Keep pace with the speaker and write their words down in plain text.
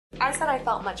I said I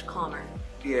felt much calmer.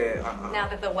 Yeah. Now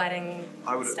that the wedding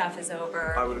stuff is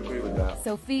over. I would agree with that.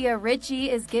 Sofia Richie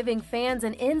is giving fans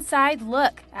an inside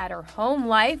look at her home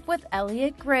life with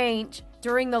Elliot Grainge.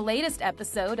 During the latest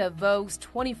episode of Vogue's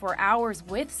 24 Hours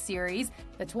With series,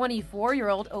 the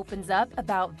 24-year-old opens up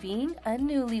about being a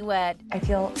newlywed. I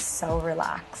feel so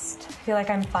relaxed. I feel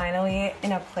like I'm finally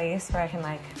in a place where I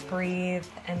can breathe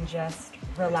and just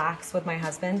relax with my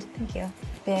husband. Thank you.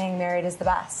 Being married is the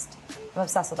best. I'm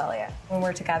obsessed with Elliot. When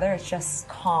we're together, it's just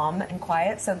calm and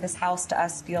quiet, so this house to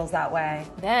us feels that way.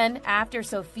 Then, after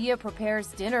Sofia prepares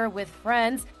dinner with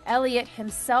friends, Elliot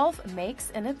himself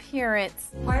makes an appearance.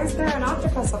 Why is there an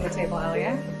octopus on the table,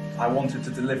 Elliot? I wanted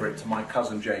to deliver it to my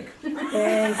cousin Jake.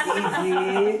 Thanks,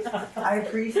 Evie. I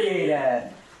appreciate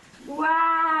it.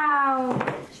 Wow!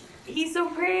 He's so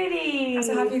pretty! I'm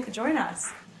so happy you could join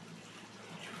us.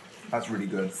 That's really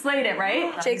good. Slayed it,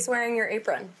 right? Jake's wearing your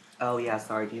apron. Oh yeah,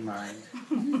 sorry, do you mind?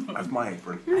 That's my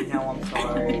apron. I know, I'm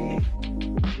sorry.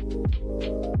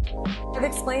 I've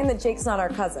explained that Jake's not our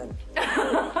cousin.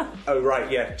 Oh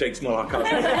right, yeah, Jake's not our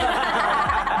cousin.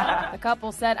 The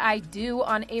couple said "I do"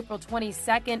 on April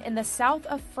 22nd in the south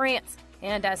of France.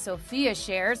 And as Sofia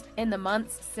shares, in the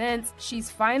months since,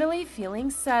 she's finally feeling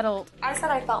settled. I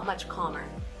said I felt much calmer.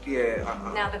 Yeah.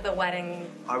 Now that the wedding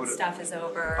stuff is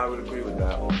over. I would agree with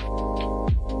that.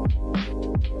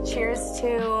 Cheers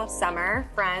to summer,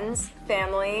 friends,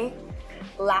 family,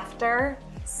 laughter,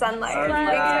 sunlight.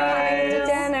 Thanks for coming to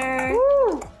dinner.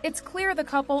 Woo! It's clear the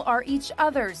couple are each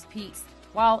other's piece.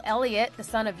 While Elliot, the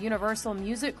son of Universal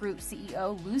Music Group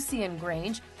CEO Richie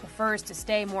Grainge, prefers to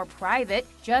stay more private,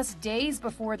 just days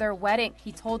before their wedding,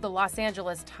 he told the Los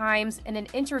Angeles Times in an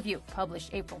interview published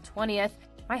April 20th,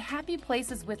 "My happy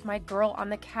place is with my girl on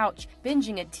the couch,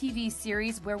 binging a TV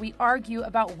series where we argue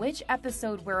about which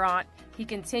episode we're on." He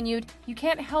continued, "You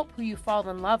can't help who you fall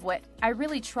in love with. I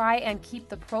really try and keep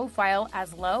the profile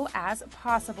as low as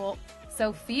possible."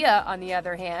 Sofia, on the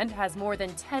other hand, has more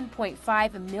than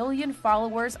 10.5 million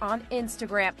followers on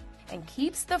Instagram and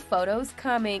keeps the photos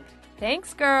coming.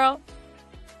 Thanks, girl.